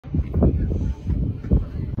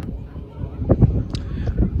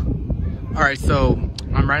Alright, so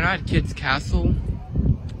I'm right now at Kids Castle,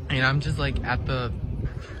 and I'm just like at the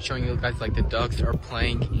showing you guys like the ducks are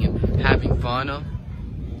playing and having fun.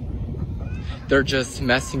 They're just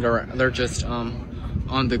messing around. They're just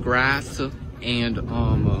on the grass and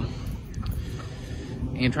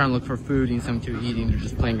trying to look for food and something to eat, and they're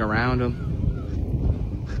just playing around them.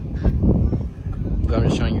 So I'm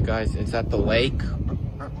just showing you guys. It's at the lake.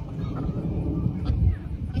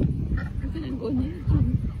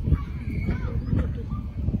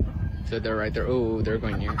 So they're right there. Oh, they're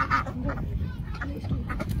going near.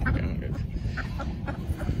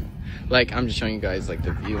 Like, I'm just showing you guys like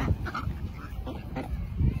the view.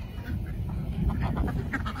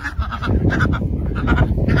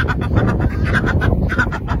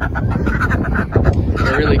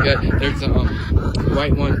 They're really good. There's a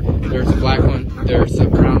white one, there's a black one, there's a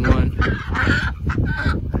brown one.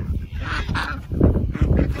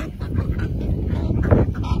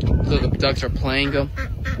 So the ducks are playing them.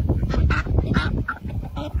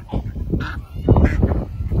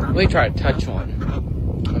 Let me try to touch one.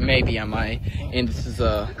 Maybe I might. And this is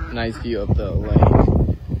a nice view of the lake.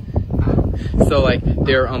 So like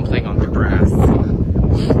they're playing on the grass.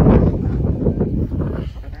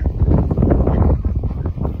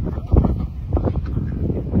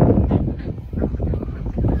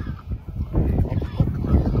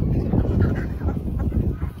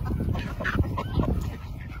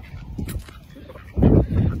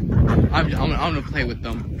 I'm gonna play with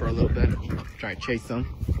them for a little bit. Try to chase them.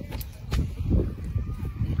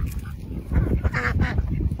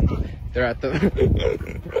 They're at the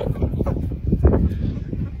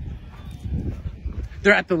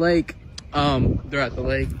they're at the lake. They're at the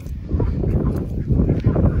lake.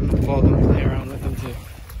 Follow them, play around with them too.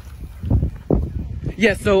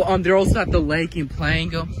 Yeah, so they're also at the lake and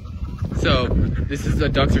playing. So this is the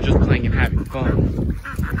ducks are just playing and having fun.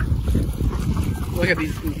 Look at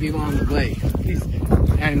these people on the lake. These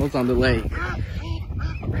animals on the lake.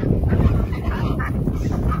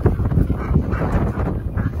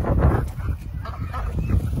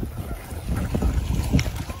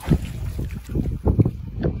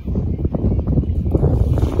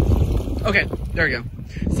 Okay, there we go.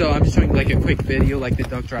 So I'm just showing like a quick video, like the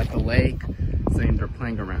ducks are at the lake, saying they're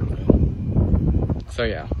playing around. So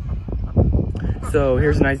yeah. So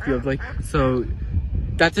here's a nice view of the lake. So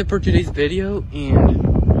that's it for today's video,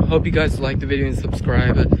 and hope you guys like the video and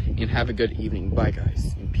subscribe, and have a good evening. Bye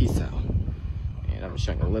guys, and peace out. And I'm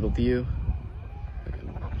showing a little view.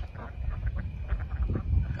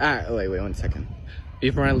 Wait 1 second.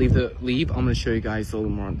 Before I leave, I'm gonna show you guys a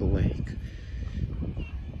little more on the lake.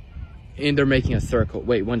 And they're making a circle.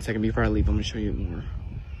 Wait 1 second, before I leave, I'm gonna show you more.